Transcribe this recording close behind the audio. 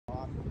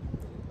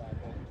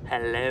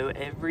Hello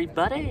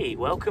everybody,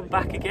 welcome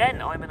back again.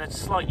 I'm in a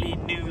slightly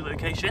new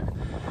location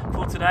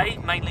for today,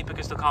 mainly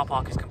because the car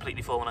park is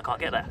completely full and I can't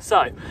get there.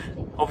 So,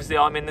 obviously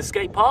I'm in the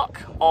skate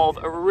park of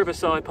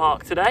Riverside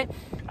Park today,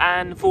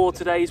 and for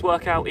today's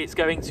workout it's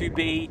going to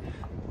be,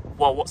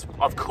 well, what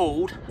I've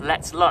called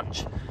Let's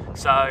Lunge.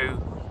 So,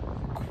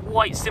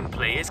 quite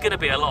simply, it's going to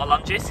be a lot of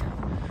lunges,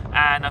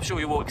 and I'm sure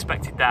you all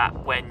expected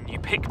that when you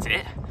picked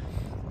it.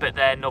 But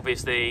then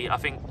obviously I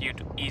think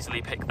you'd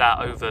easily pick that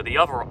over the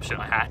other option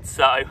I had,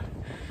 so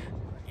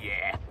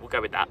yeah, we'll go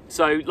with that.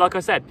 So like I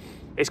said,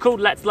 it's called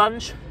Let's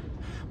Lunge.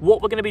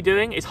 What we're going to be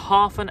doing is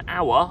half an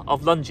hour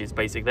of lunges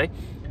basically,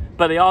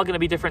 but they are going to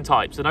be different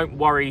types, so don't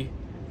worry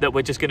that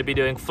we're just going to be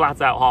doing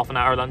flat out half an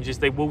hour lunges.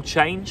 They will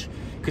change,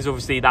 because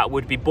obviously that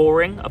would be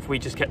boring if we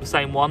just kept the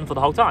same one for the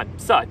whole time.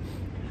 So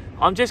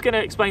I'm just going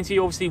to explain to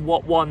you obviously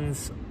what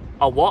ones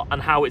are what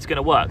and how it's going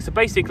to work. So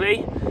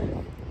basically,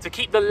 to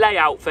keep the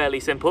layout fairly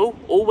simple,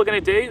 all we're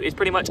going to do is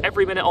pretty much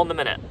every minute on the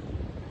minute.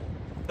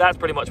 That's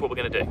pretty much what we're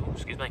going to do.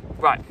 Excuse me.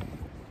 Right.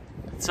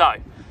 So,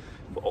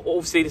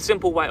 obviously the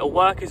simple way it'll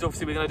work is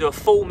obviously we're going to do a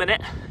full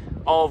minute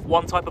of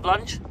one type of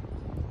lunge,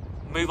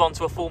 move on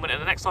to a full minute of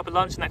the next type of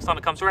lunge the next time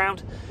it comes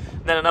around,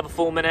 then another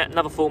full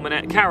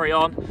minute, carry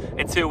on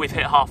until we've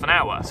hit half an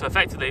hour. So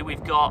effectively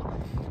we've got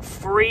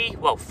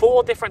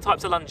four different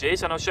types of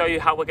lunges, and I'll show you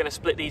how we're going to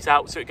split these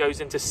out so it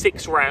goes into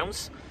 6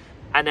 rounds.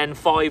 And then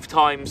 5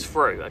 times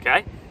through,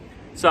 okay?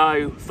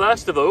 So,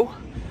 first of all,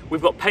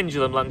 we've got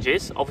pendulum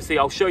lunges. Obviously,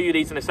 I'll show you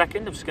these in a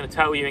second. I'm just going to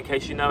tell you in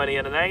case you know any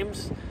of the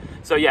names.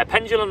 So, yeah,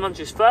 pendulum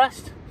lunges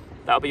first.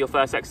 That'll be your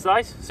first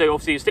exercise. So,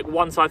 obviously, you stick with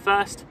one side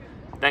first,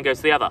 then go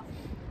to the other.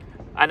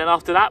 And then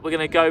after that, we're going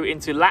to go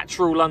into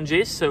lateral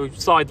lunges, so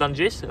side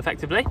lunges,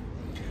 effectively.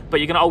 But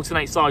you're going to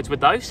alternate sides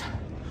with those.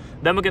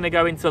 Then we're going to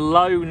go into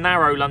low,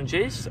 narrow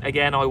lunges.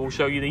 Again, I will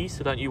show you these,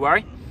 so don't you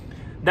worry.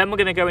 Then we're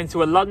going to go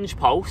into a lunge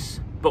pulse,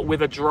 but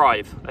with a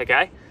drive,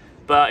 okay?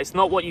 But it's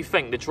not what you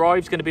think. The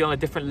drive's going to be on a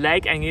different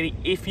leg, and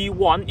if you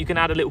want, you can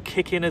add a little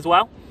kick in as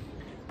well.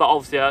 But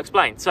obviously, I'll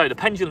explain. So the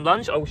pendulum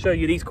lunge, I will show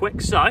you these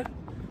quick. So,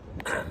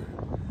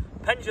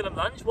 pendulum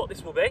lunge, what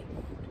this will be,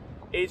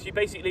 is you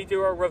basically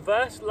do a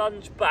reverse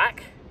lunge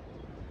back,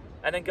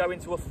 and then go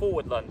into a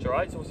forward lunge, all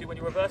right? So obviously, when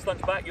you reverse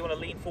lunge back, you want to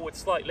lean forward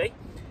slightly,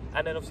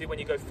 and then obviously, when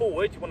you go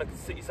forward, you want to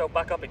sit yourself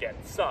back up again.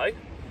 So,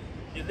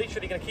 you're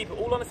literally going to keep it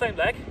all on the same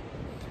leg.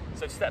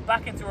 So step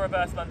back into a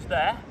reverse lunge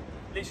there,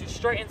 literally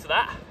straight into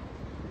that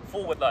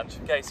forward lunge.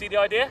 Okay, see the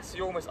idea? So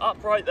you're almost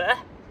up right there,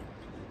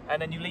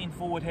 and then you lean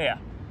forward here.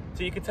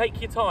 So you can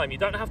take your time. You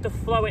don't have to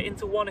flow it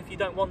into one if you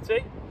don't want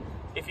to.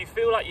 If you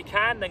feel like you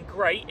can, then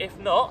great. If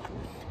not,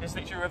 just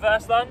literally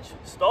reverse lunge,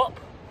 stop,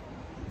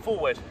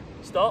 forward,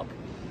 stop,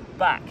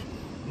 back.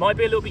 Might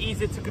be a little bit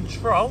easier to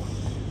control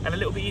and a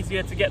little bit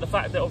easier to get the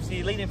fact that obviously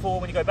you're leaning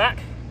forward when you go back,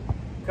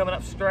 coming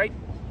up straight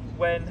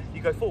when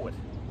you go forward.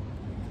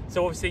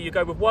 So obviously you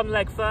go with one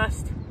leg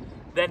first,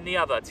 then the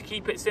other. To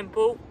keep it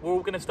simple, we're all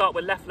going to start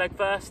with left leg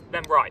first,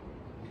 then right.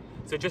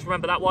 So just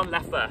remember that one,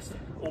 left first,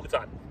 all the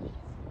time.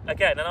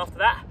 Okay, and then after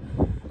that,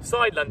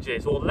 side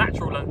lunges or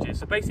lateral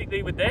lunges. So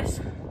basically with this,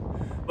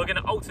 we're going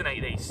to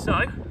alternate these. So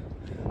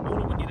all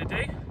I want you to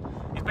do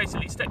is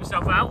basically step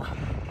yourself out,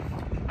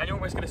 and you're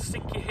almost going to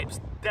sink your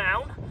hips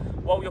down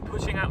while you're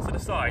pushing out to the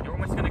side. You're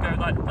almost going to go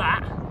like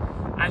that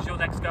as your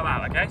legs go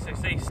out, okay? So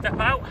see, step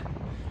out,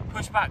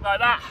 push back like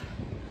that,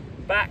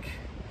 back,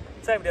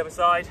 same with the other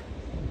side,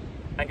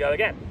 and go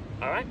again,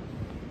 all right?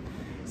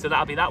 So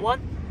that'll be that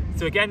one.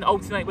 So again,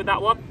 alternate with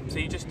that one. So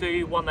you just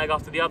do one leg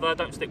after the other,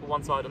 don't stick with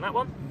one side on that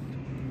one.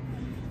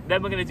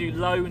 Then we're gonna do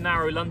low,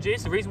 narrow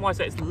lunges. The reason why I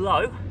say it's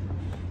low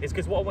is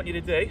because what I want you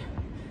to do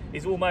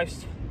is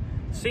almost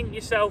sink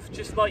yourself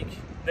just like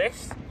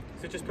this.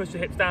 So just push the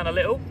hips down a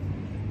little,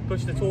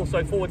 push the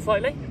torso forward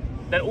slightly.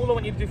 Then all I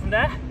want you to do from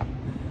there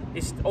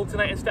is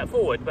alternate and step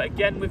forward. But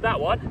again, with that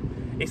one,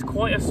 it's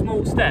quite a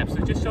small step, so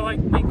just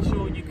make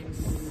sure you can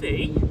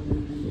see.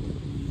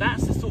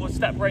 That's the sort of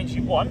step range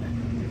you want.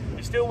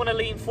 You still want to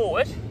lean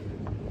forward,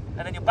 and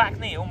then your back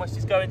knee almost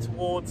is going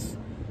towards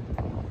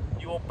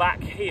your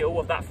back heel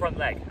of that front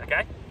leg,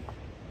 okay?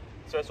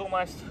 So it's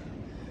almost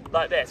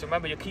like this.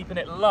 Remember, you're keeping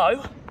it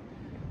low,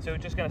 so you're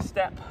just going to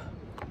step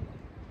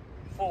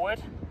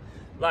forward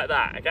like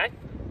that, okay?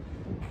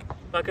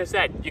 Like I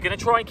said, you're going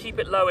to try and keep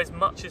it low as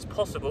much as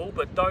possible,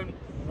 but don't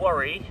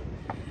worry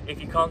if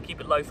you can't keep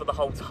it low for the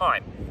whole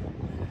time.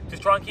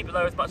 Just try and keep it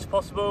low as much as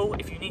possible.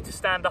 If you need to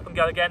stand up and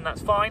go again,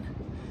 that's fine,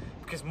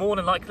 because more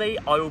than likely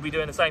I will be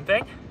doing the same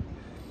thing,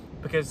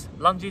 because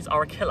lunges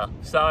are a killer,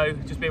 so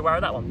just be aware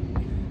of that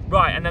one.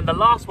 Right, and then the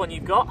last one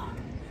you've got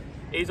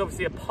is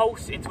obviously a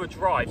pulse into a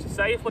drive. So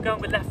say if we're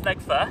going with left leg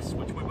first,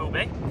 which we will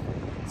be,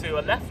 so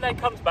your left leg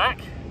comes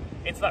back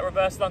into that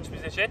reverse lunge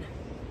position,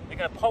 you're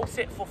going to pulse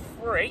it for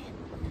 3,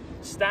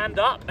 stand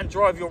up and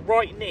drive your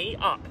right knee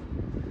up.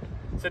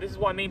 So this is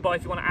what I mean by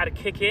if you want to add a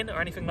kick in or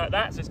anything like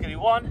that. So it's going to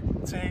be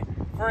 1, 2,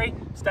 3,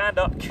 stand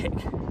up, kick,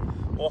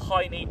 or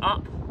high knee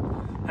up,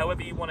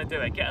 however you want to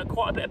do it. Get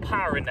quite a bit of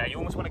power in there. You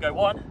almost want to go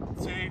 1,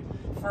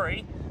 2,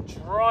 3,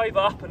 drive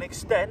up and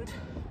extend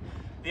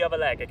the other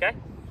leg, okay?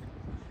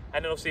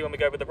 And then obviously when we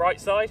go with the right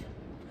side,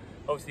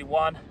 obviously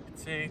 1,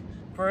 2,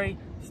 3,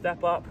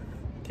 step up,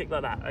 kick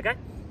like that, okay?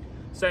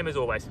 Same as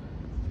always.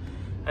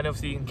 And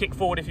obviously you can kick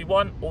forward if you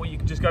want, or you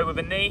can just go with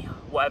a knee,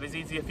 whatever's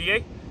easier for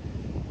you.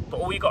 But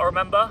all you got to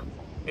remember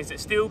is that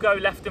still go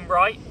left and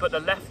right, but the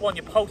left one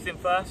you're pulsing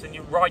first and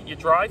you right your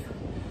drive.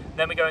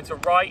 Then we go into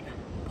right,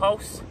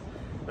 pulse,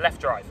 left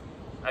drive,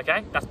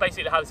 okay? That's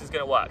basically how this is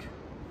gonna work.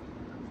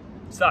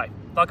 So,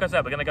 like I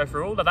said, we're gonna go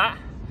through all of that.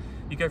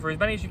 You go through as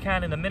many as you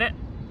can in a minute,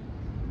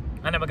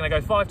 and then we're gonna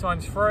go 5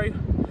 times through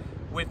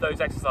with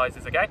those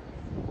exercises, okay?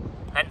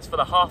 Hence for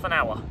the half an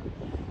hour.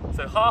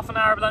 So half an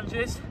hour of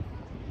lunges.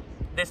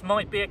 This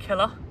might be a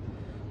killer,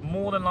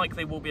 more than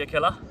likely will be a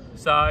killer.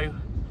 So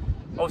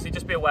obviously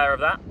just be aware of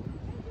that.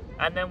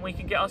 And then we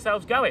can get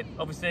ourselves going.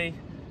 Obviously,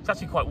 it's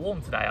actually quite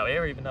warm today out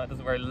here, even though it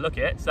doesn't really look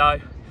it. So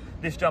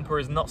this jumper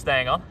is not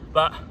staying on.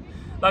 But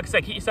like I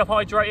said, keep yourself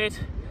hydrated.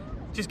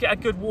 Just get a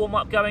good warm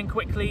up going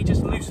quickly.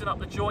 Just loosen up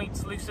the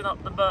joints, loosen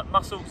up the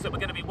muscles that we're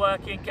gonna be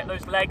working, get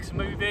those legs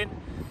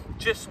moving.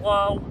 Just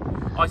while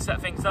I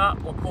set things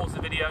up, or pause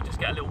the video and just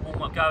get a little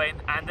warm up going,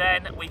 and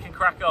then we can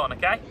crack on,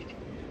 okay?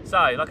 So,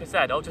 like I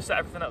said, I'll just set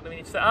everything up that we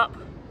need to set up,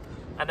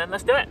 and then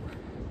let's do it.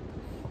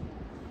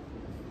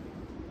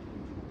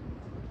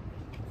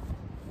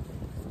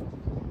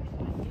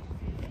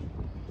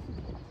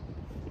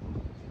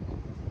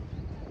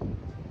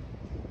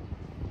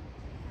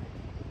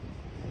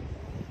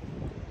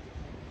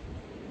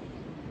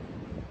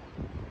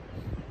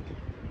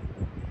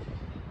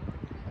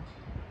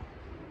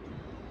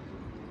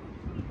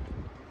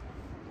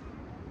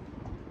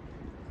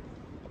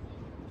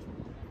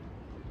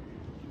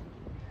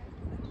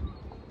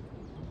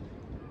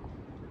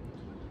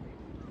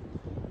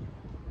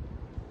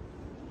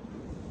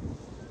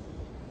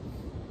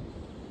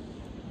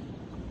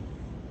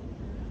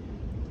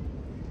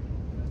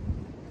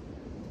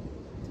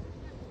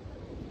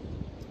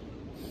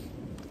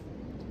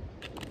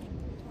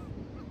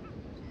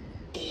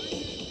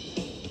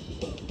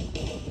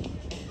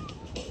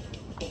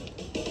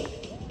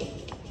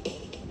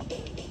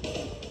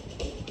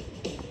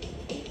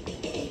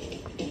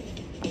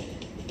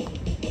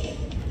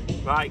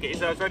 Right, get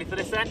yourselves ready for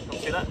this then.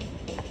 Obviously that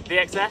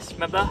VXS,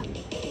 remember,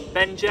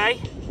 Ben J,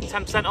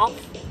 10% off,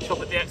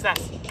 shop at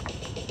VXS.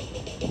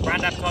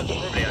 Brand advertisement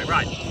for a video,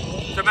 right.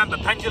 So remember,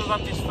 pendulum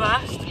lunges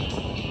first,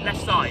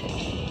 left side,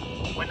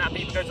 when that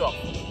beeper goes off.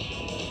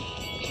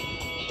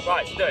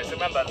 Right, so do it. So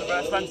remember,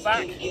 reverse lunge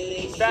back,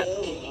 step,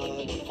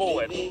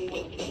 forward.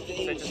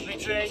 So just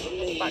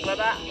literally, back like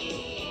that.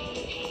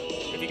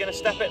 If you're gonna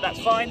step it, that's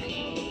fine.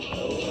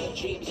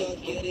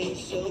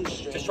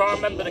 Just try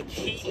and remember to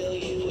keep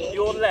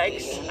your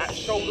legs at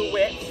shoulder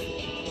width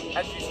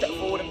as you step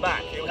forward and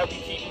back. It will help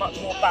you keep much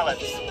more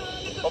balance.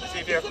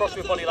 Obviously, if you're across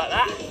your body like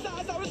that,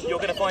 you're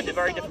going to find it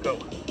very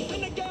difficult.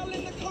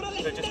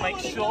 So just make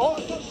sure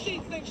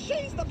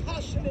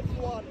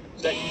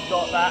that you've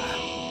got that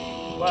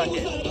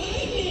working.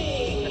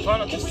 And try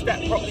not to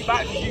step properly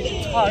back, just use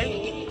your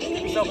toe,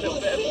 give yourself a little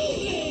bit of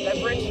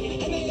leverage.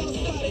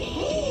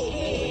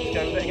 Just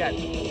go with it again.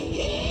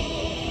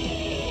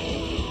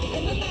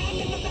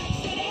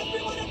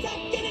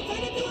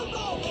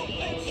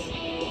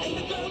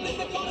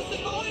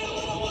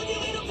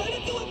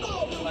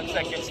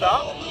 Second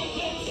start.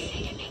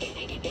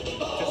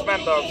 Just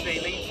remember, obviously,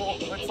 lean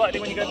forward slightly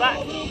when you go back.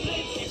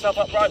 Keep yourself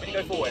upright when you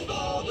go forward.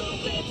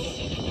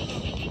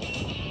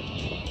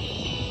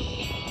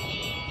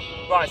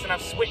 Right, so now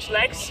switch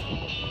legs.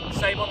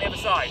 Same on the other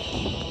side.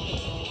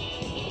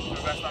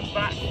 Reverse lunge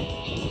back.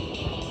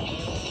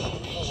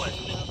 Forward.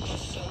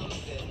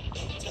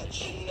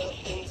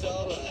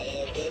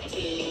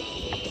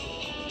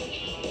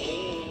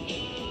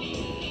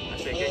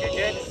 That's it,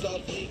 good.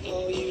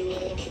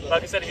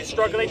 Like I said, if you're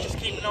struggling, just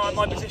keep an eye on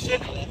my position.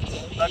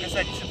 Like I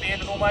said, you should be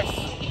in an almost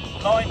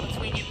line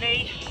between your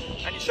knee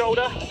and your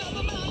shoulder.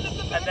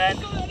 And then,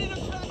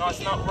 nice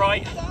and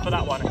upright for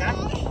that one, okay?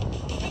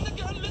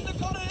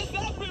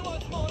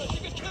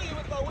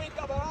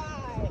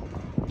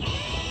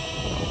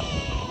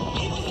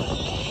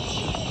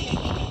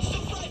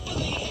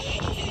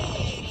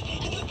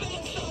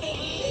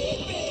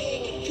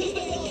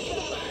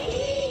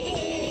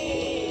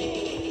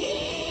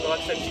 So like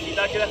I said, just keep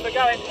that good effort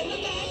going.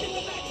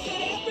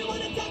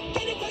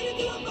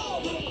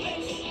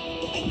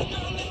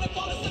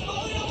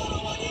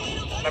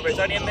 Remember, it's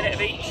only a minute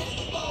of each,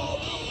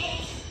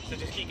 so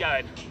just keep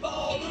going.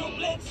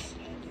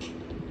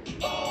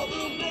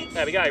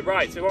 There we go,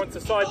 right, so we're on to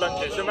side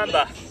lunges.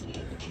 Remember,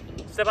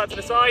 step out to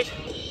the side,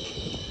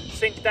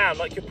 sink down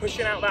like you're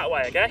pushing out that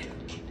way, okay?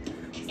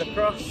 Step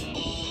across.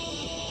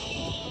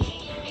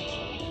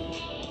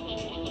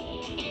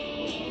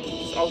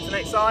 Just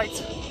alternate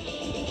sides.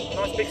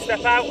 Nice big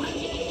step out.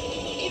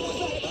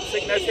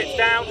 Sink those hips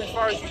down as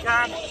far as you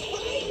can.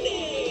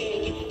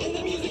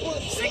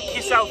 Sink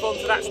yourself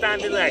onto that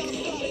standing leg.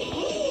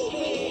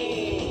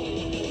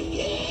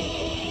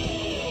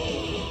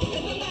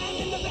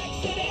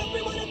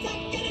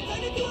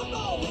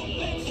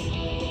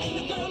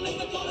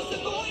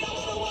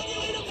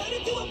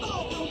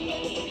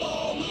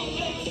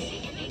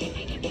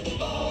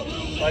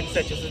 Like I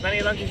said, just as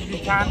many lunges as you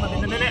can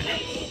within a minute,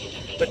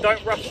 but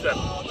don't rush them.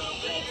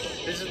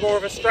 This is more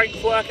of a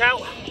strength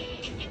workout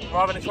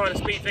rather than trying to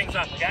speed things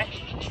up, okay?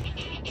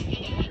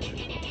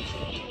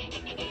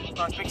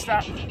 Nice big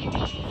step.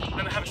 And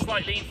then have a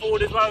slight lean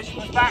forward as well as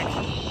you push back.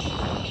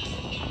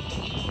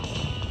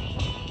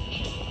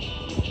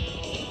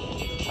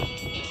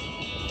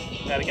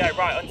 There we go,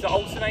 right, onto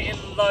alternating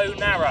low,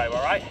 narrow,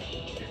 all right?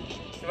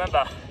 So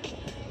remember,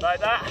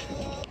 like that,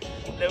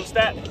 little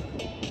step,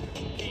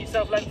 keep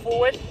yourself leant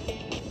forward,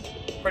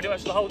 pretty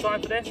much the whole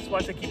time for this. That's why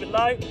I say keep it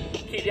low,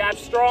 keep the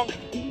abs strong.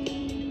 You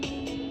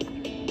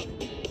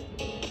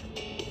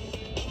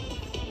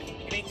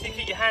need to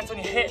keep your hands on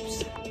your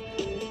hips,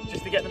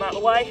 just to get them out of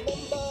the way.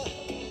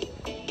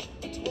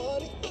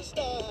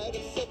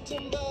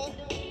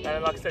 And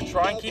then, like I said,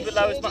 try and keep it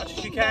low as much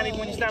as you can, even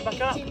when you stand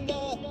back up.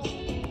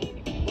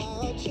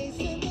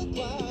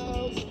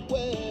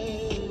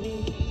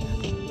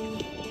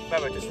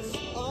 Remember, just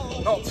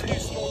not too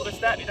small of a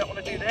step. You don't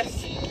want to do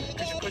this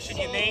because you're pushing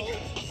your knee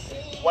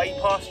way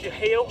past your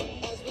heel,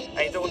 and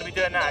you don't want to be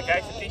doing that,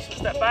 okay? So decent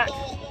step back.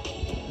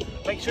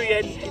 Make sure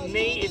your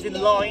knee is in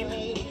line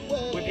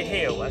with your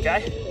heel,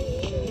 okay?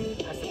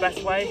 That's the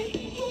best way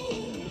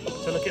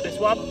to look at this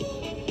one.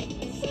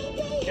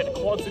 Get the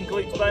quads and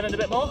glutes burning a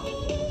bit more.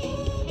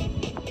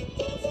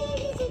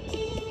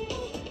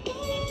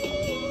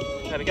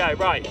 There we go,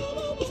 right.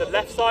 So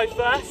left side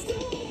first.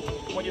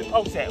 I want you to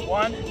pulse it.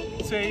 1,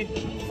 2,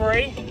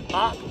 3,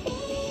 up.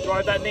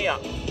 Drive that knee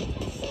up.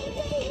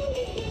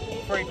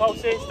 3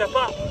 pulses, step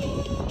up,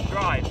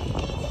 drive.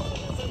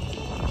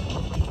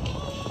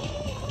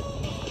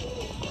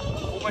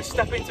 Almost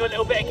step into a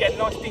little bit and get a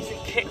nice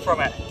decent kick from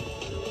it.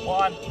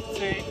 1,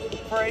 2,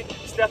 3,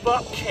 step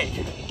up, kick.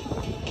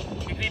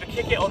 You can either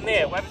kick it or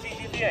near, whatever's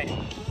easier for you.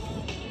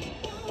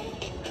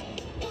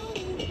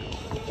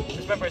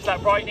 Just remember, it's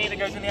that right knee that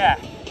goes in the air.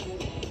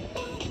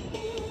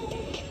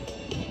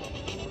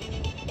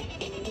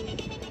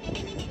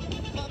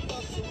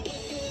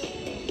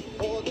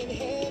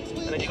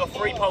 And then you've got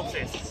 3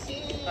 pulses.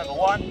 Remember,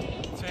 1,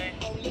 2,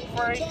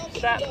 3,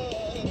 step,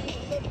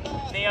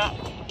 knee up,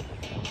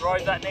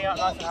 drive that knee up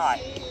nice and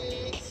high.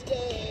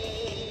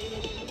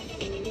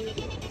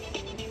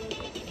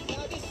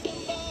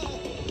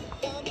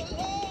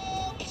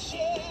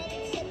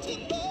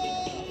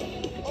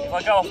 If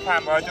I go off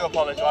camera, I do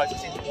apologise, I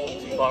seem to walk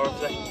too far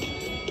obviously.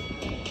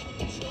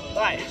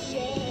 Right,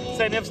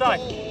 same the other side.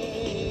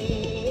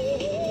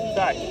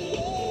 So,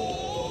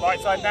 right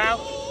side now,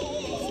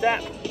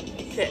 step,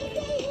 kick,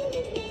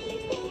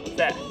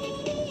 step.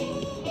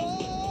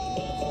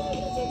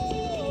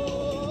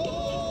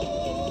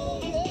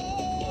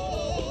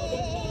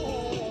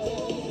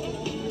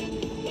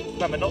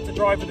 Remember not to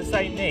drive with the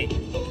same knee.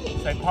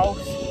 So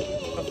pulse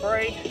for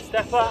 3,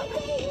 step up,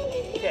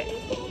 kick.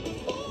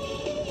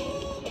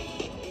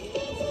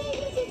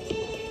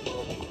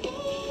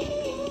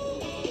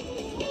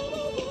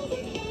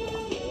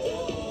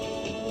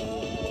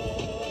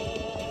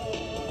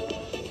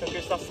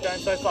 Good stuff's going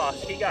so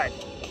fast, keep going.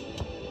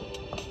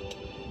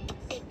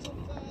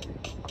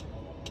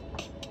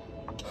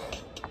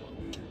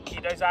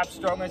 Keep those abs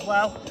strong as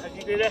well as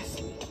you do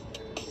this.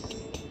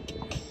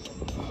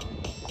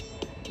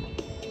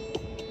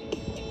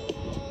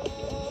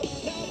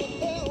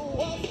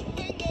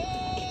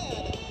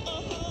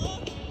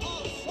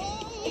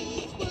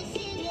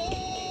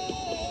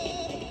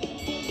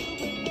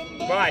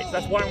 Right, so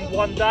that's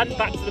one done,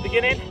 back to the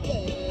beginning.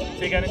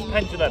 So you're going into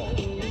pendulum.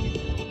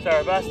 So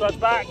reverse lunge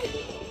back,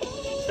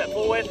 step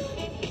forward,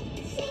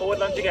 forward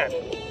lunge again.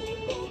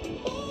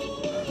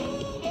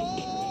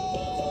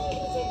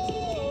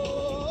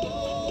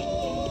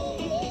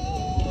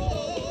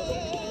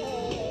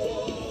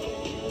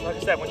 Like I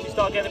said, once you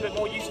start getting a bit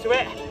more used to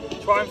it,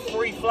 try and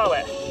free flow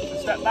it. So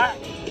step back,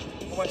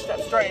 almost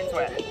step straight into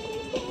it.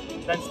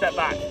 Then step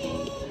back.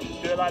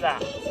 Do it like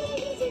that.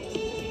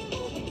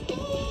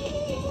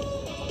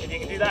 If you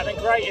can do that, then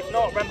great. If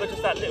not, remember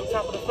just that little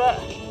tap of the foot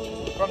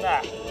from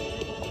there.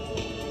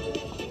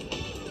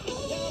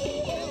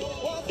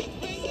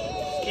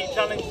 Keep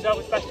challenging yourself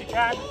as best you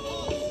can.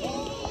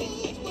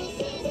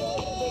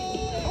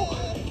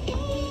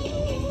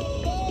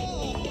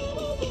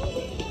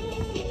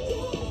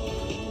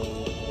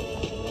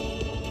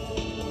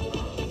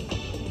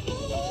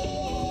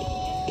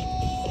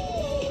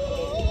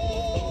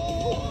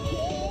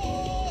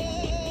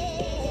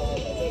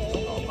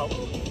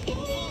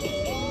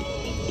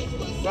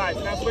 Right,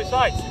 so now switch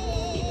sides.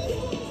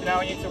 So now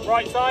I need to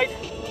right side,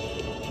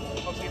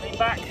 obviously lean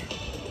back,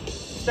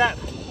 step,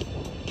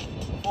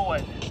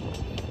 forward.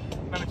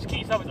 Remember to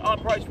keep yourself as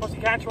upright as you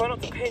possibly can. Try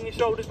not to pin your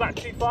shoulders back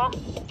too far.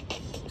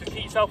 Just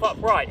keep yourself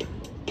upright.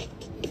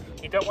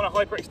 You don't want to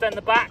hyperextend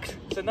the back,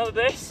 so none of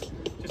this.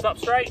 Just up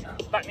straight,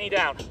 back knee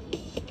down.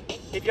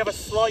 If you have a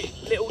slight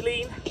little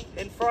lean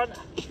in front,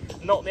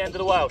 not the end of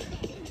the world.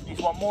 You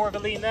just want more of a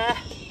lean there,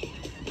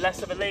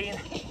 less of a lean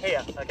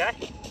here, okay?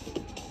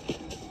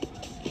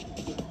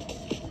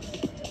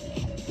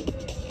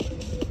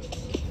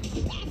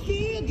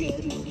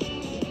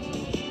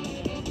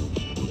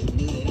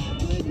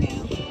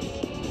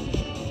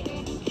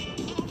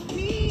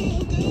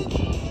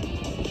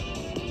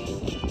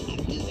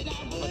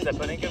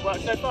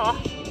 work so far?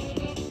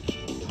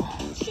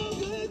 So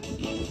good,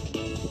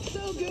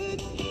 so good.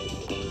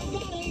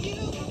 Got you.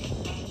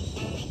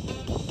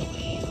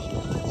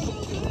 So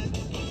good,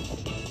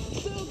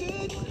 so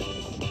good.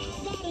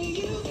 Got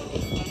you.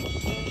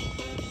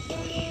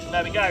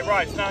 There we go.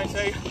 Right, so now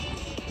into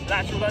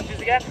lateral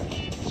lunges again.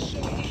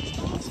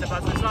 Step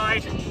out to the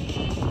side,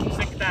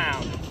 sink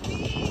down.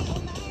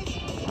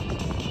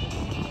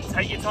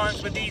 Take your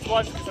times with these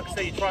ones because, like I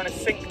say, you're trying to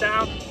sink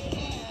down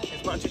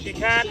as much as you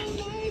can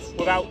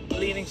without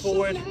leaning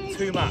forward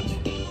too much.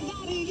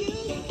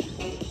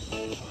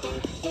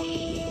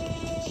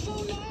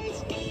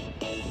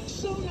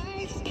 So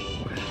nice.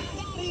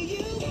 Got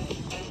you.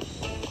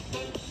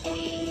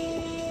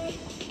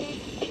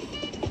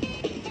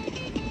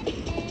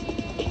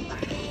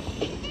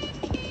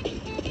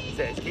 That's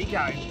it, keep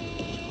going.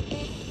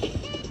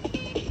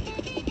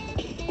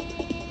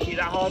 Keep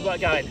that hard work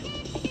going.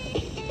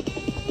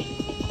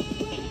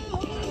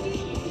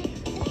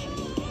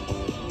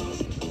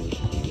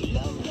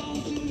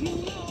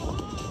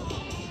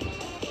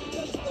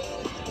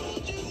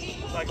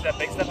 Like I said,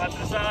 big step out to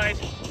the side,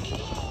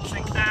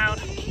 sink down,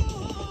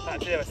 back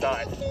to the other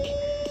side.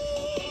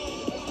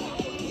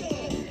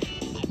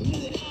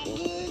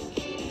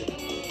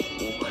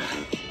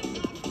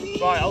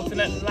 Right,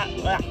 alternate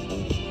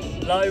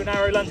low,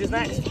 narrow lunges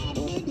next.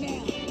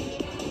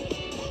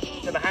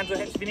 Get the hands on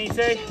hips if you need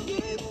to.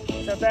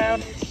 Step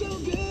down.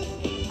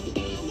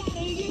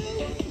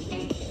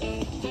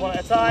 One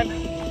at a time.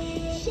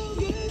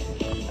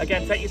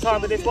 Again, take your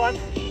time with this one.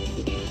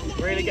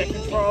 Really get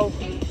control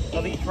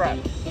of each rep.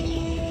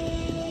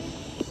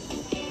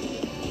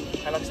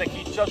 And like I said,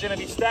 keep judging of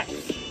your steps.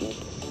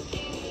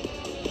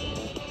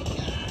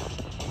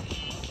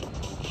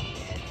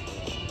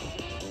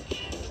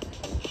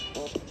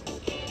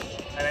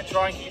 And then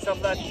try and keep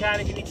yourself there if you can.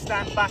 If you need to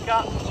stand back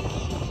up,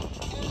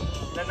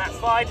 then that's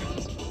fine.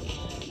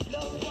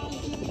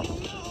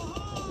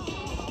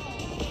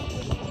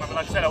 Remember,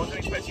 like I said, I wasn't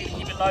expecting you to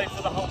keep it low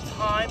for the whole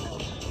time.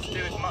 Just do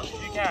as much as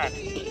you can.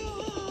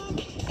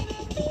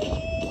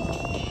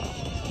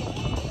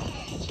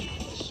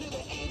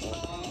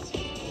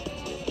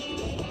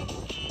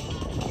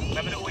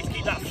 Remember to always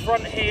keep that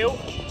front heel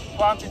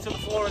planted to the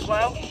floor as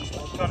well.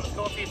 Try not to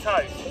go onto your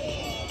toes.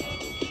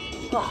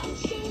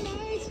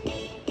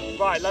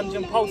 Right, lunge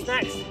and pulse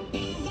next.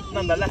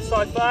 Remember, left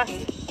side first.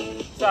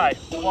 So,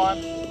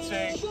 1, 2,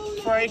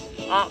 3,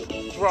 up,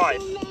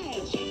 drive.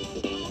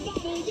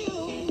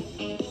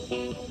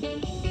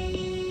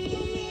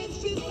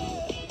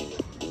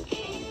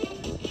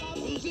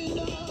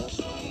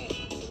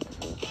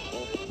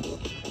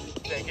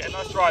 Okay, get a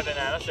nice drive in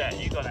there, that's it,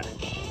 you got it.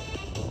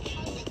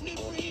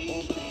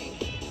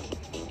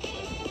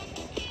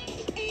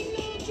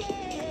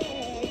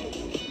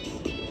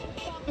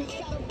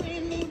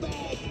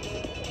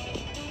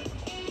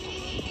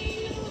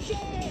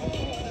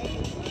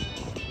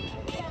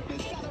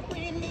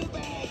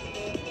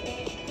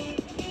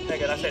 There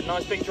you go, that's it,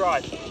 nice big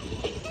drive.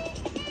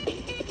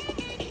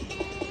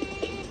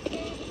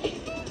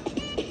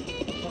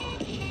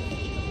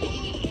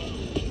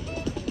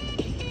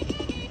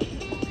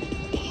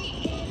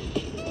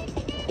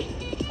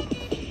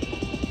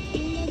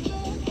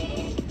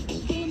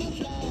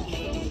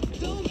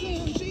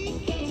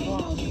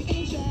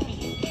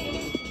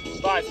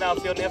 Right, now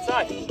see on the other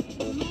side.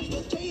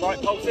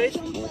 Right pulses.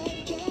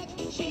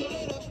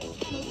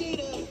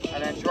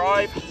 And then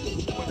drive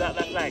with that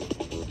left leg.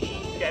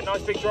 Get a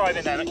nice big drive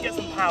in there, get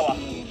some power.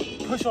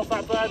 Push off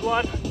that third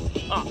one,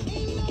 up.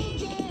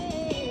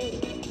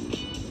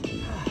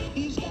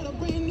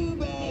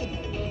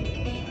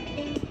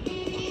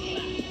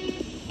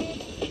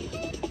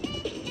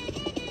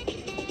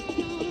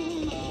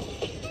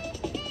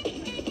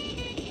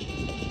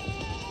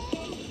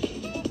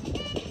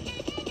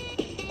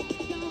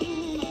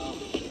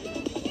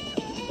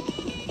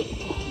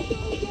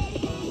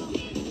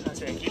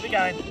 That's it, keep it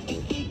going.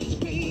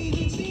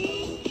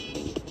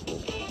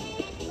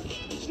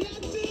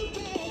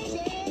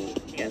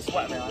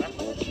 Sweat me on it.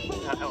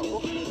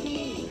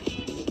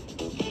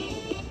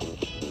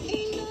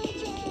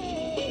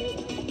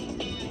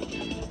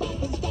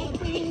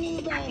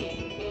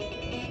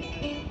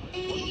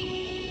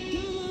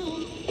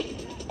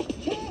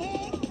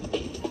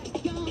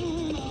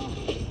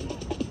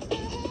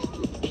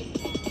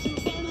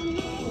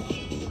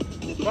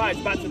 Right,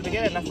 it's back to the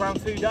beginning. That's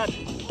round 2 done.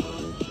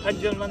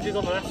 Pendulum lunges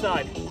on the left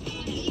side.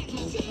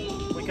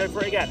 We go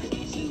for it again.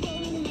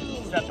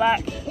 Step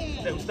back,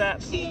 little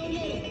step.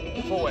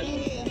 Forward.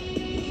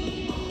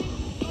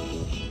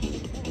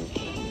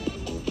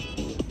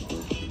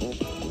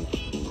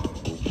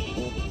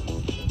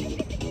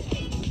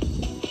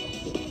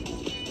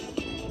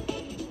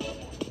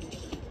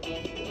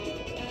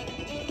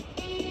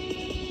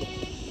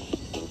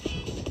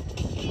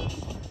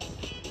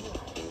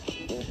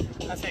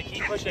 That's it,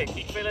 keep pushing,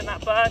 keep feeling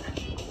that burn.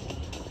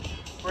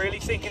 Really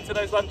sink into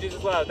those lunges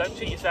as well, don't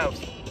cheat yourselves.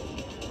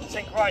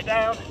 Sink right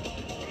down,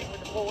 keep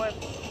moving forward.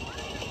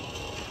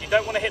 You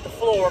don't want to hit the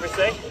floor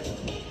obviously,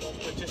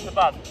 but just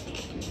above.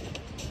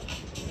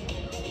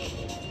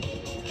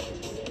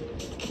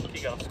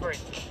 me get off screen.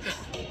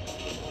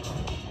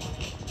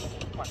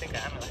 I think I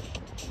am.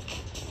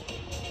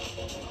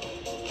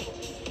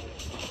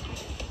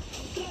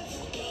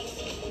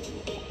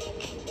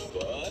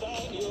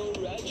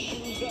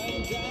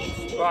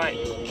 Right,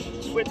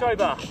 switch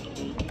over.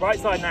 Right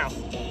side now.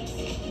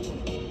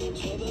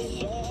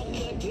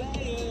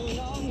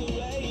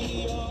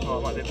 Oh,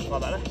 I might be able to fly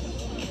that there.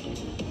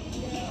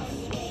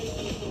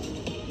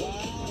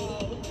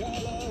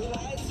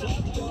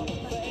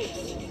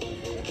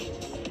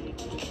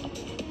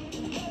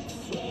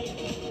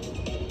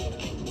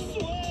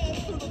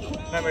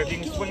 Remember, if you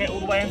can swing it all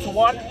the way into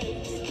one,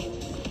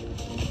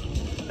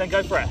 then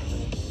go for it.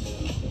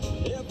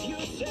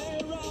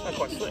 That's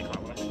quite slick, that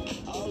one, I think.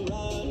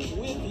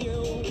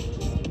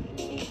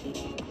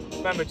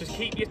 Remember, just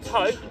keep your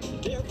toe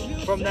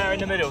from there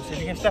in the middle. So if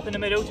you can step in the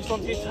middle, just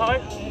onto your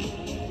toe,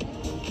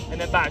 and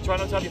then back. Try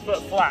not to have your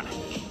foot flat.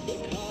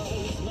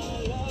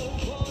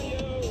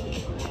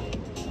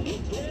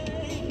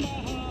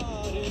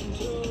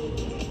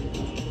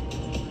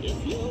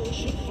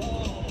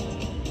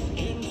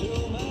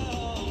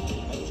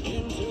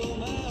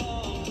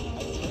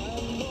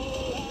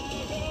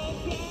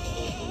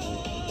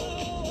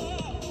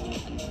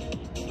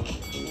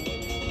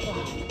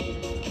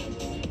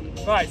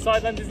 Right,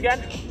 side lunges again.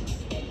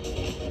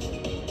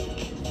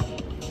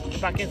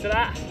 Back into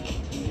that.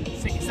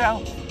 Sit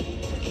yourself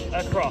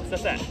across,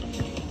 that's it.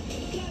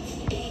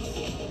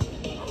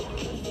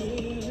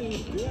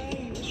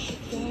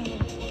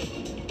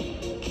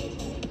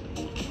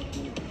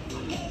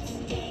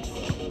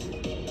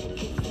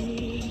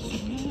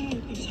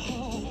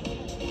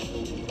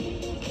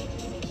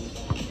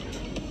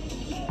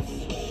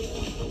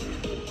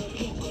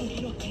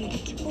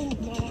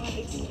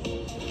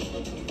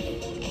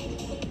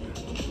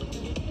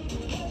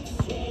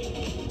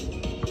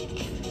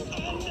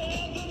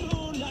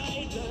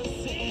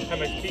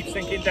 Remember to keep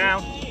sinking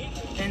down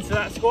into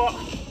that squat.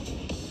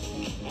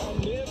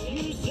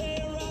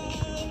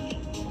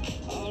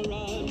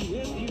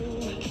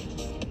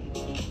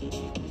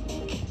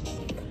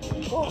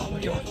 Oh my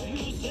god.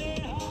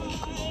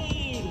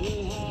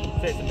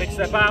 So it's a big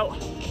step out.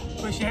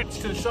 Push your hips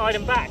to the side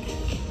and back.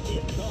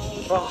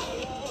 Oh.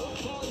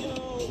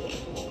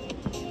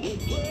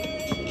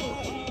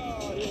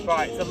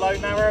 Right, it's a low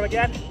narrow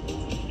again.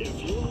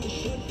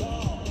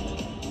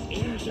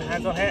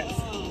 Hands on hips.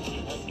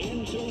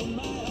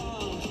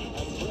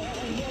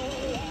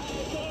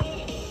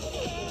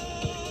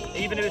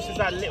 Even if it's just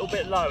that little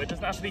bit low, it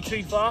doesn't have to be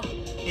too far.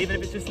 Even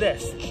if it's just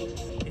this,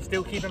 you're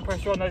still keeping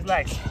pressure on those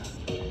legs.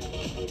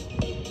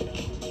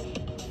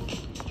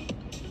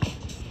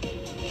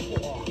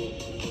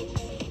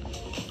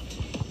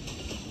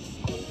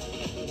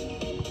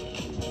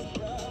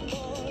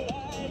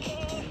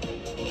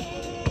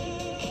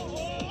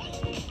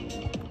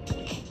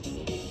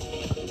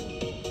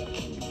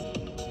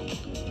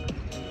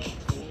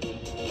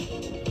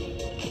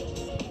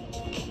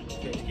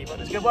 Just keep up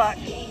this good work.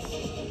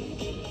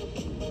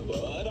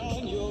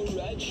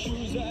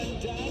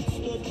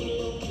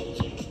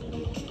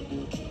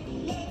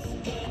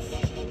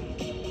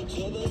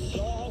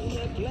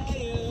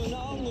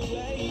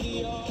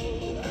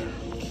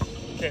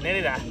 Okay,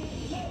 nearly there.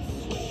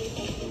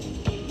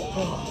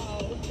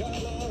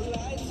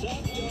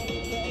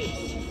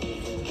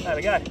 There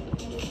we go.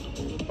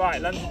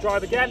 Right, lunge and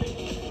drive again,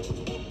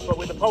 but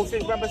with the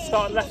pulses. Remember,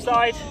 start on left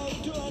side,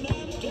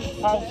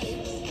 pulse,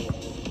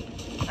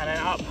 and then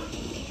up,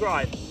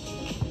 drive.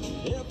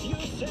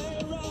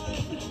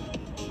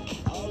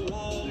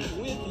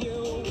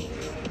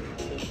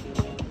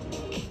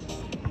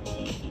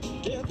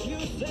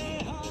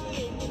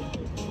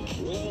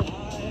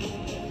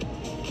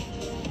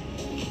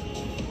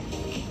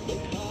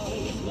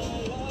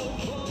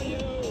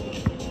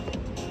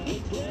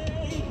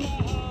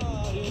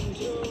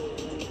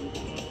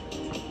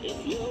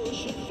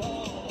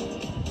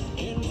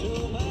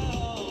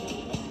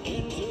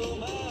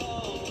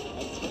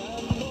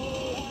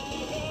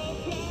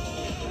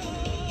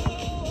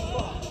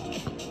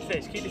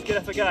 Just keep this good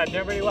effort going,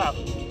 doing really well.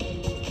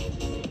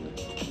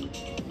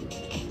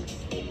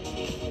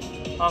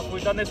 After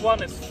we've done this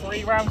one, it's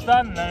 3 rounds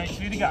done and only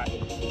 2 to go.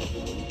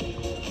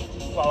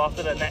 Well,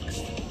 after the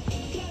next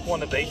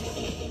wannabe.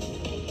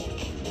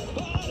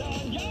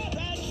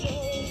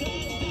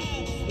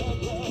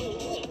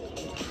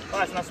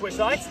 Right, so now switch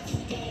sides.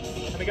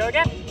 Let me go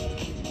again.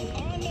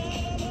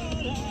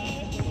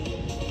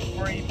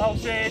 3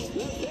 pulses,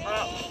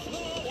 up,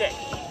 kick.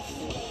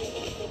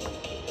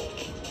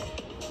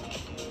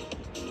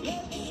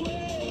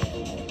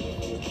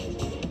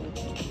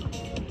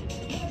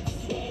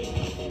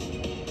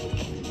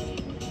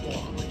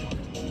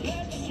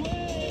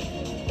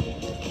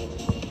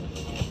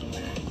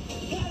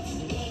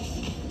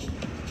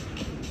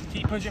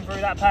 Pushing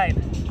through that pain.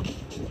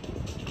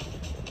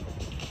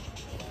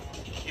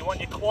 You want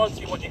your quads,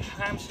 you want your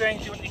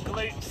hamstrings, you want your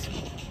glutes,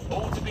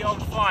 all to be on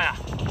fire.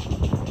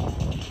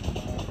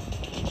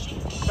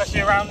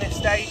 Especially around this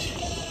stage.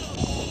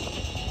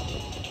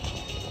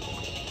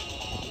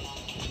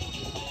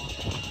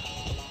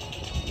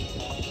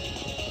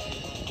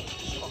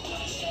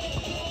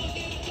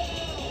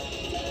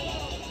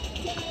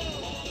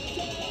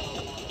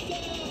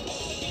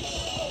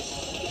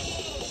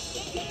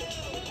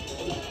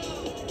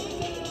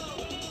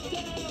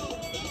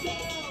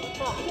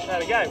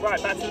 we go.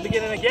 Right, back to the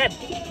beginning again.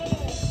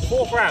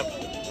 4th round.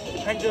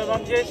 Pendulum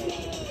lunges,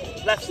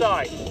 left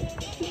side.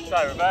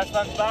 So reverse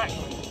lunge back,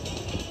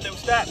 little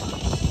step,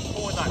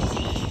 forward lunge.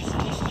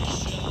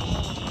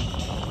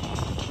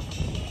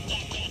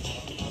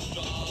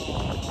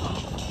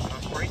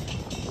 Nice breathe.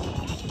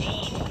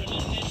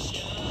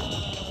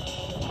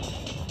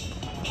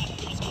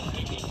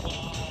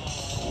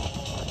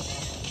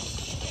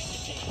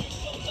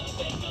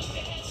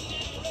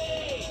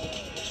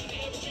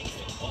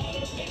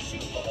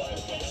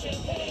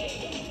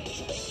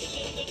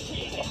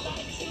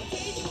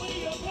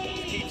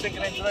 Keep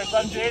sinking into those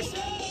lunges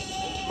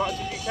as much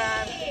as you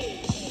can.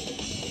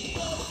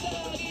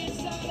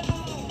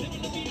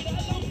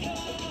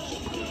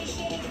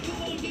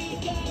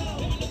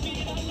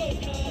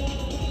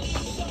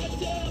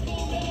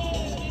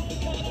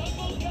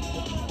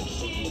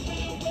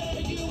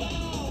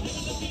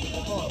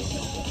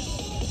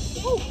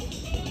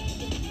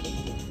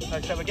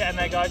 So we're getting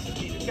there, guys, just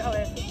keep it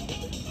going.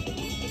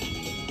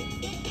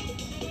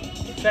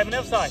 Same on the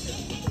other side.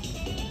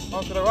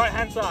 Onto the right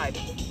hand side.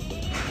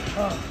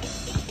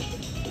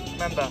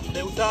 Remember,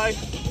 little toe,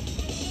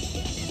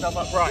 keep yourself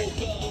upright.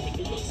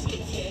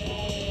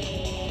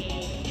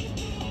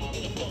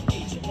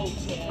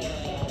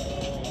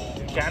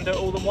 If you can do it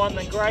all in one,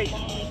 then great.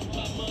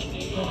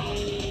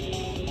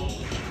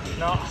 If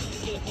not,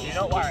 do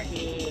not worry.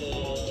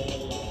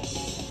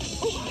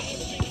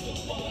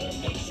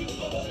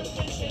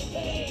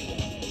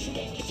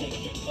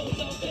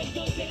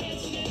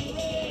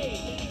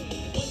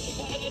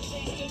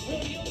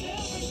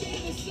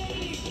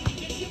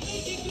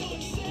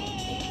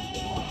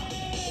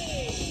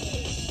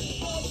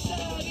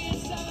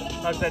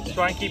 Like I said,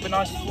 try and keep a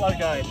nice flow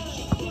going.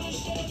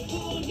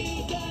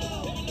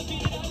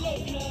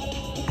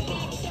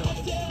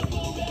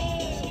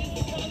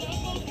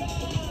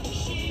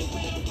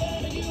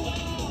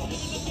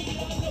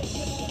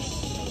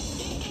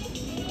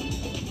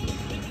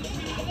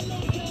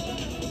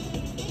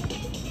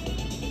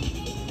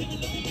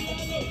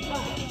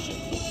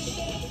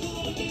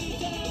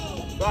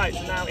 Right,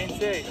 so now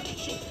into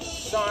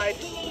side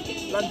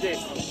lunges.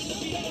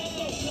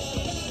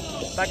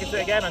 Back into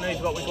it again, I know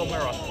you've got which one we're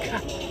on.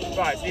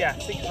 Right, so yeah,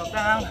 sink yourself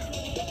down,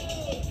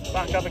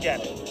 back up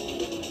again.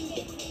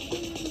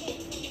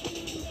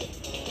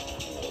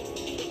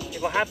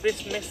 If I had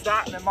this missed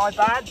that, then my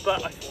bad,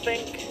 but I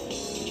think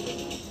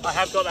I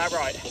have got that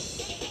right.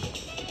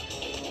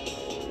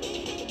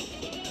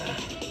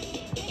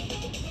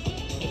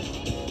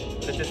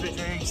 So just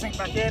literally sink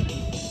back in.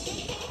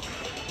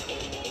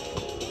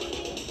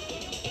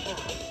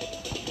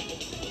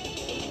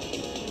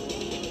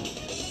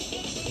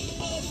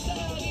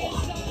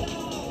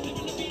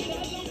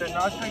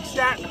 Nice big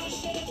step.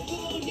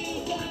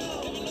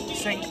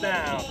 Sink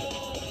down.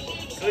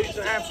 Glutes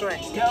and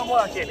hamstrings. Get them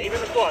working, even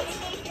the quads.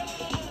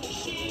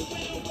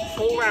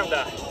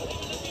 4-rounder.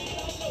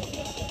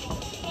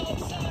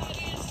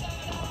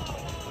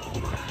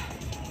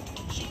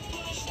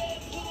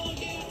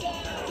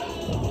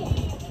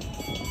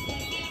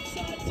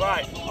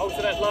 Right,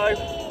 alternate low.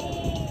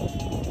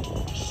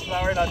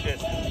 Slower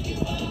lunges.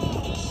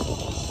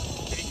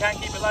 If you can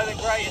keep it low, then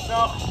great. If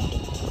not,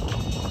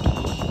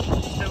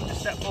 still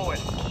just step forward.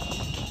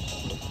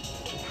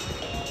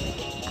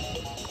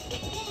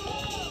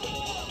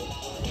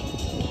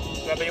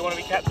 Remember, you want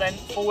to be kept then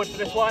forward for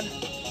this one.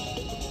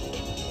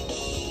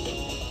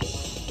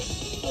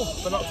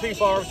 But not too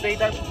far, obviously.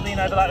 Don't lean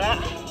over like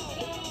that.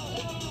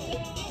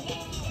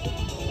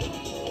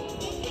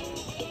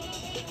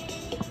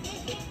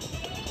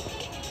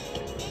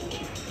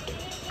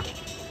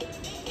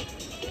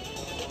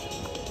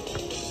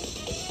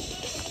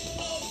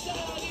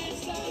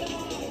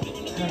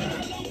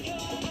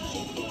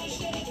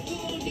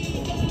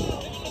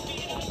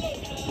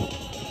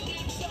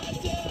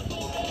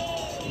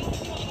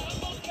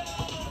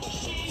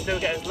 Still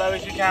get as low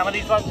as you can with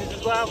these lunges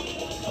as well.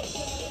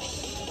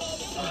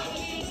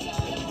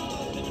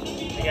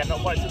 Again,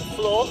 not quite to the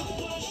floor,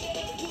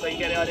 so you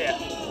get the idea.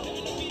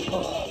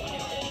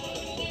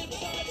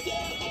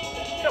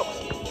 Cool.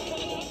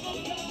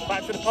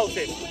 Back to the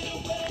pulses.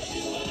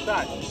 So,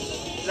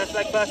 left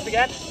leg first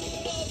again.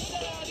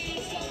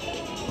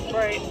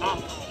 3,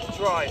 up,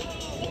 drive.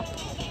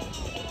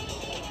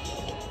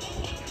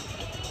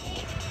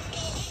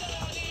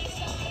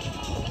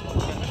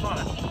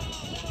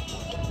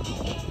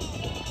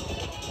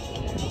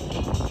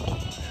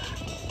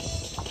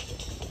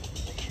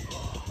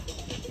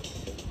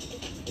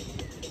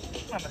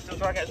 Remember, still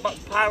try and get as much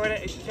power in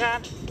it as you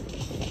can.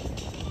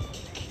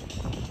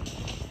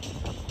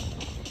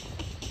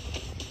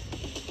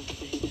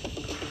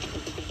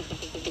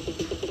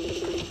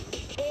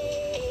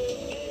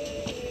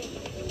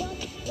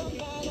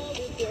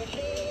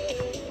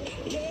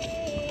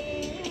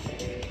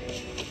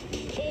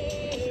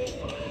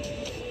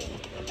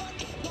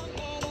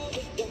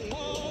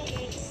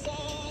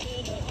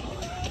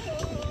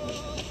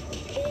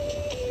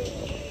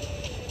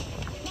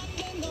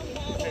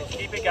 Just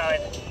keep it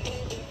going.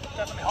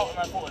 Definitely hot on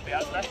that forward beat,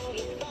 actually.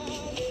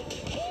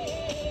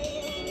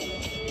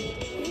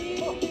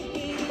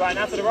 Right,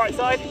 now to the right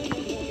side.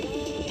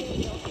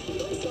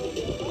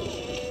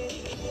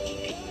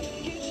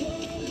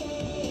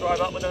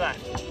 Drive up with the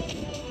left.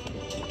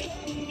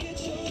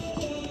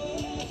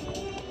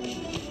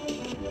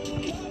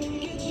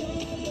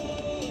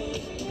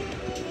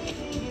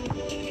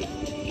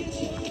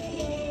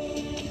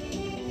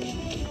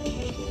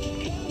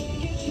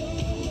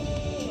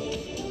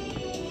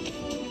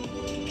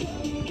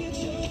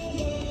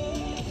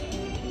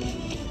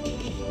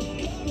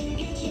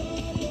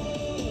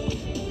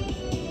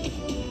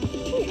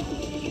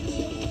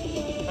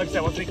 Like I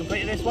said, once we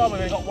completed this one,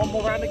 we've only got one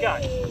more round to go.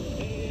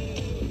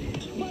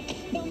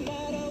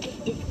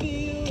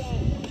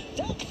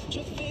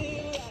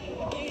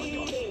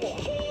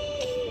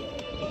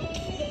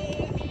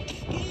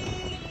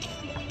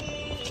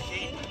 Just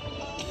keep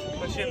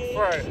pushing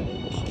through.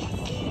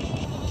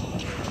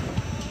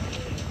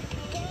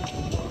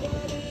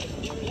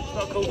 It's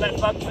not called left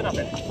lunge for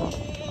nothing.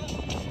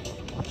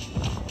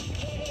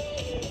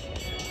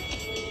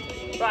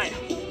 Right,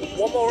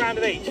 one more round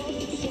of each.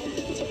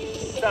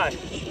 So,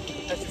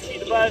 let's just keep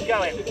the burn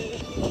going.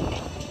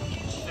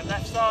 The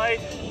left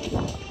side.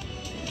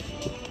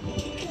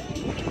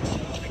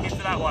 Stick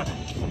into that one.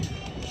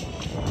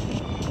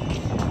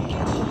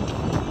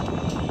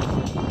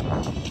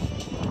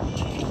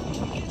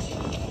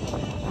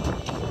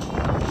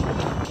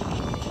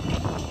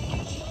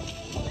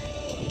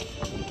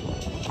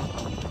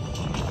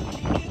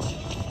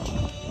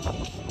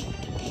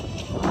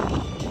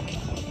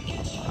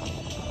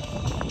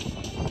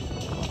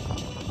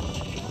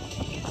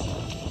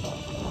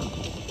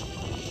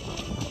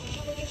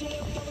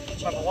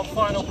 Remember, one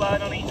final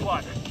burn on each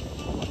one.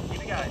 Here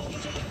we go.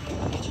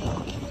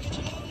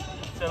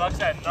 So like I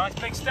said, nice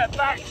big step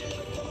back.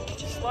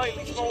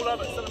 Slightly smaller,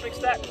 but still a big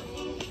step.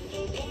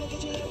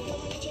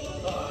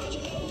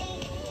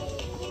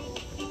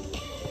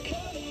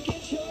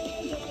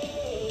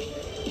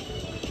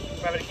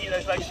 Remember to keep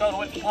those legs shoulder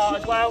width apart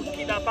as well,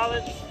 keep that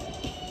balance.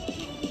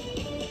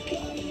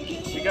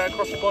 If you go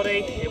across the body,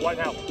 it won't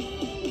help.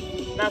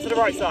 Now to the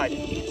right side.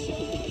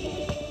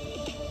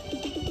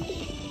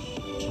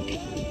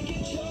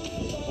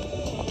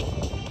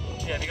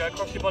 Yeah, if you go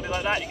across your body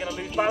like that, you're going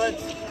to lose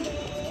balance.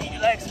 Keep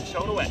your legs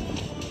shoulder width.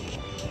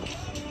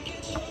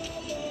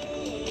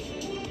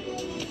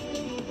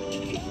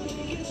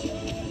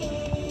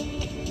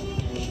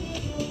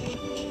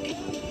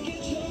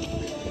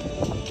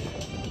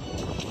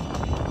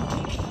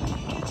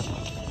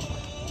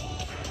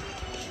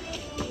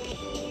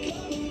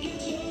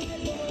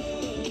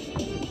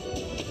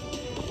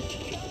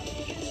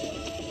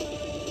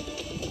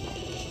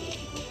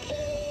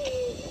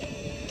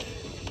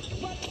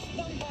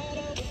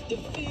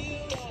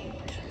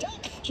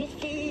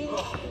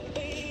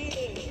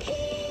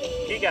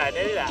 Keep going,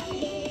 nearly there.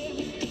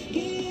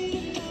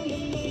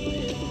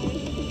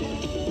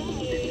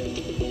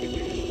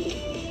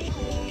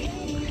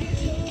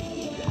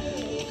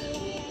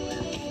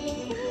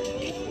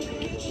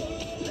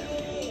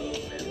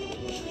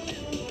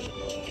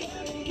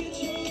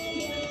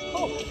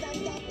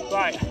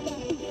 Right,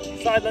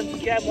 side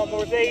lunges again, one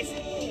more of these.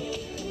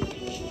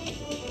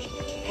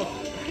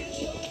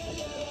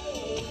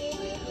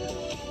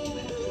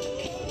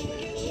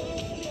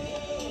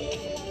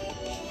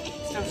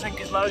 Still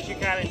sink as low as you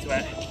can into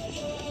it.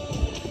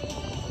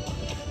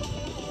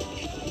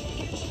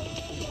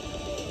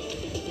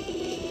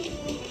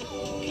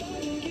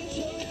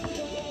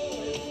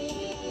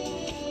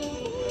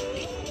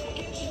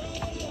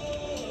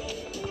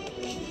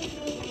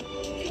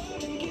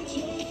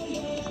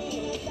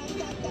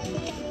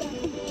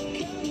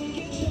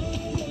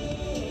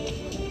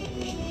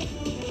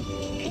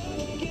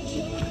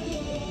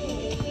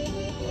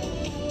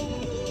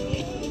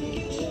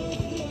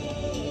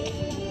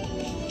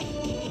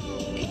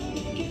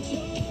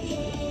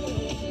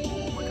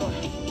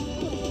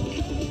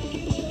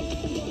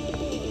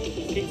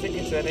 Keep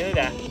sinking to it, nearly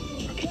there.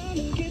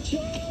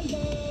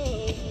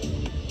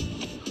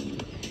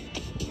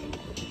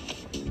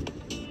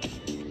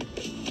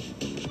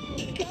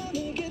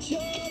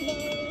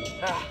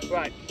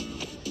 Right.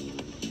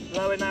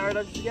 Low and narrow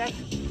lunges again.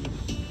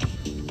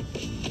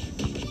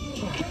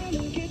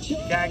 You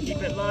can keep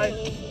it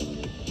low.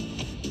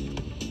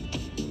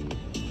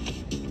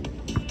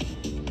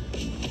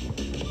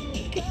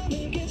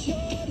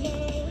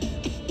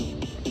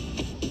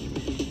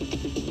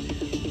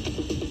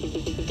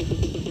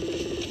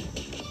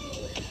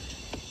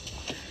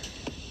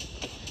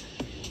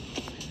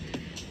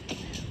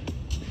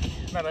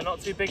 Remember,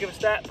 not too big of a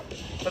step,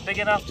 but big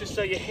enough just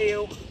so your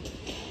heel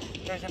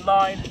goes in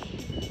line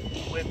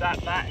with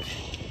that back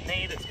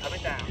knee that's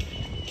coming down.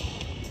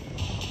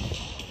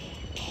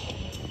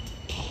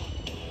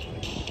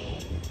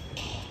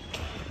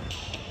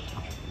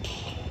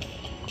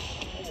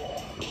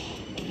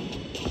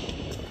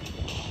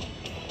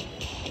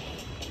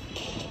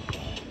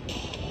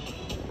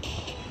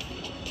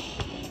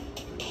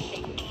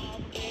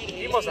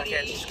 Few more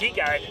seconds, just keep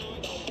going.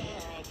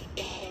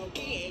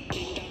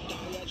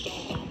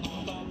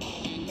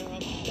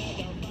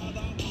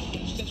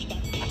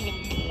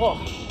 Oh.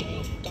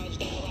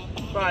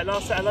 Right,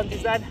 last set of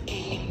lunges then.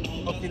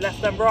 Obviously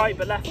left then right,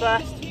 but left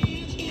first.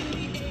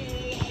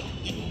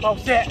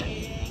 Pulse it,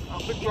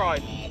 up and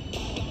drive.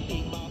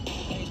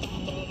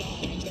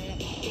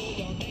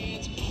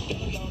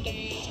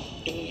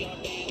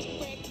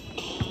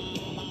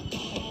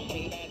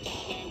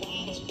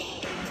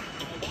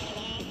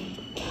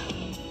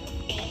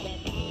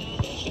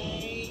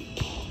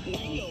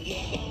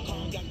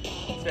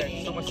 That's it,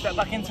 just almost step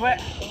back into it.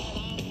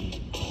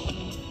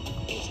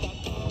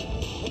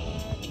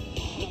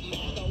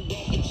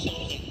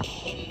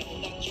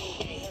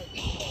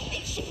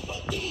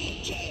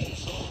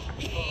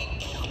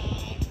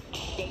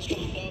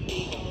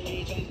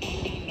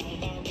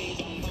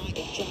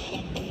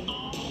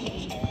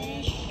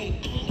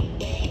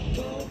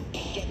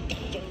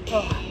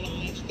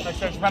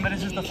 So remember,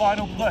 this is the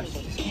final push,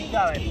 just keep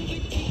going.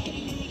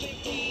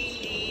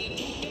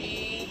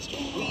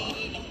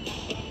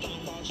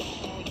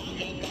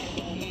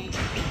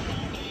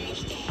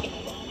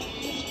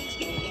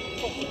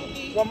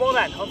 One more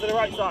then, onto the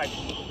right side.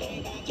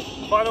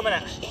 Final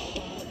minute.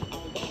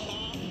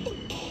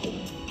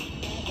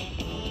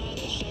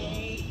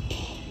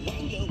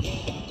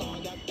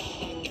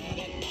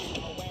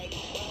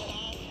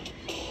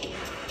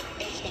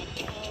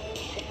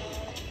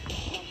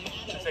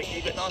 So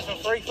keep it nice and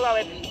free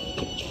flowing.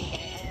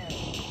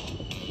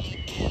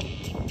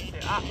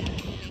 Sit up.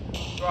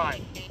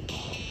 Right.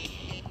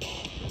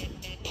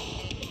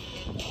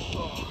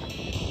 Oh.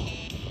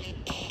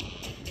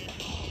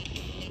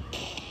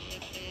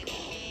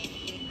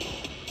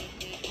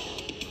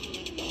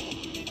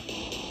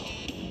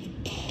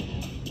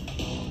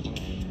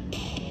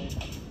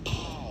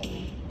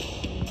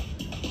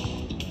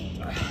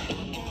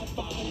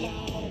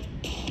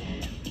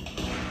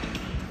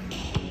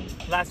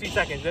 Last few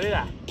seconds, do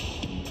that.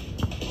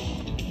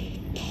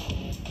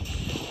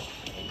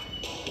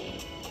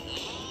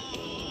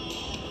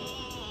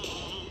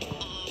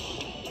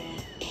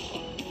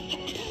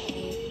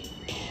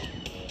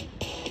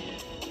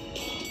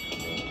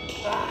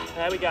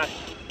 There we go.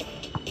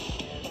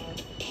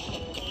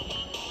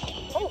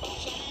 Oh,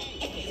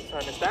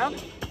 turn this down.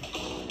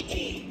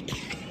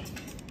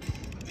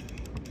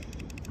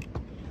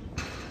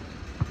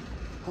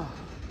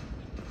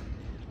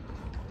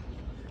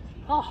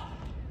 Oh.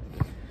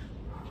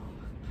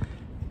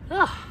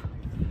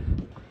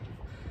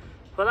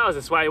 Well, that was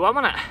a sweaty one,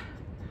 wasn't it?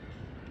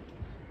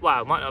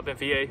 Wow, it might not have been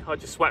for you. I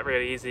just sweat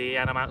really easy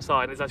and I'm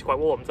outside and it's actually quite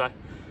warm, so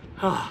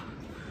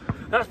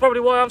that's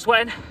probably why I'm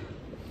sweating.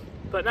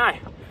 But no,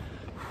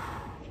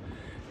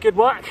 good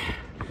work,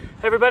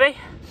 everybody.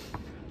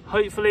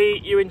 Hopefully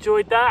you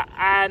enjoyed that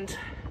and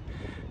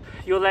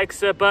your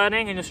legs are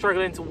burning and you're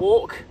struggling to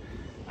walk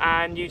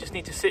and you just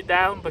need to sit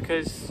down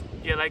because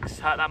your legs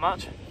hurt that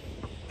much.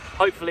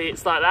 Hopefully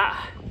it's like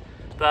that,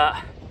 but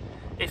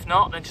if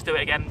not, then just do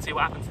it again and see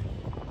what happens.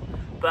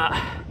 But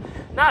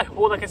no,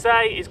 all I can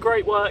say is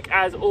great work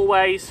as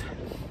always.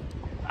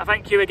 I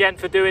thank you again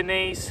for doing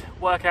these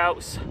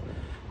workouts.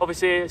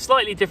 Obviously a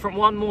slightly different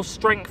one, more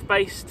strength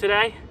based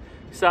today,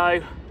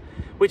 so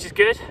which is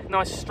good.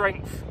 Nice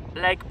strength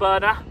leg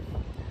burner,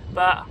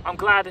 but I'm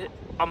glad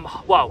I'm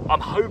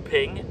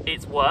hoping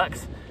it's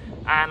worked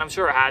and I'm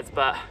sure it has,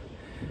 but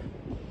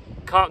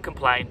can't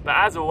complain. But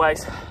as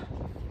always,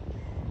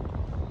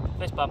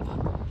 fist bump,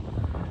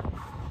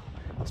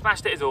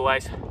 smashed it as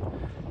always.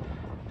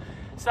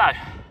 So I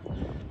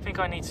think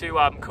I need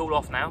to cool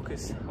off now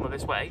because I'm a bit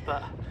sweaty,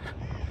 but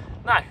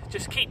no,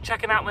 just keep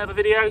checking out my other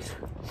videos.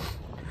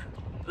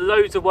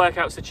 Loads of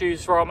workouts to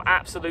choose from,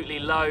 absolutely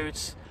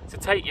loads. So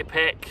take your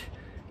pick,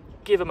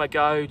 give them a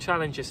go,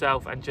 challenge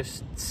yourself and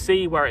just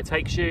see where it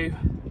takes you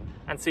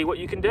and see what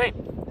you can do.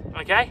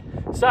 Okay,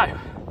 so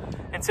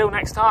until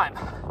next time,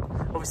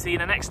 obviously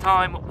the next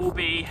time will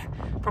be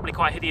probably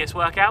quite a hideous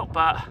workout,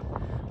 but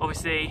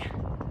obviously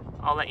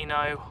I'll let you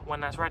know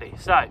when that's ready.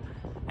 So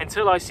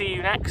until I see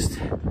you next,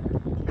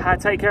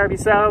 take care of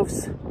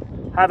yourselves,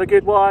 have a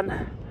good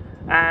one,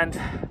 and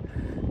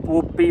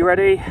we'll be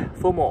ready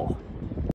for more.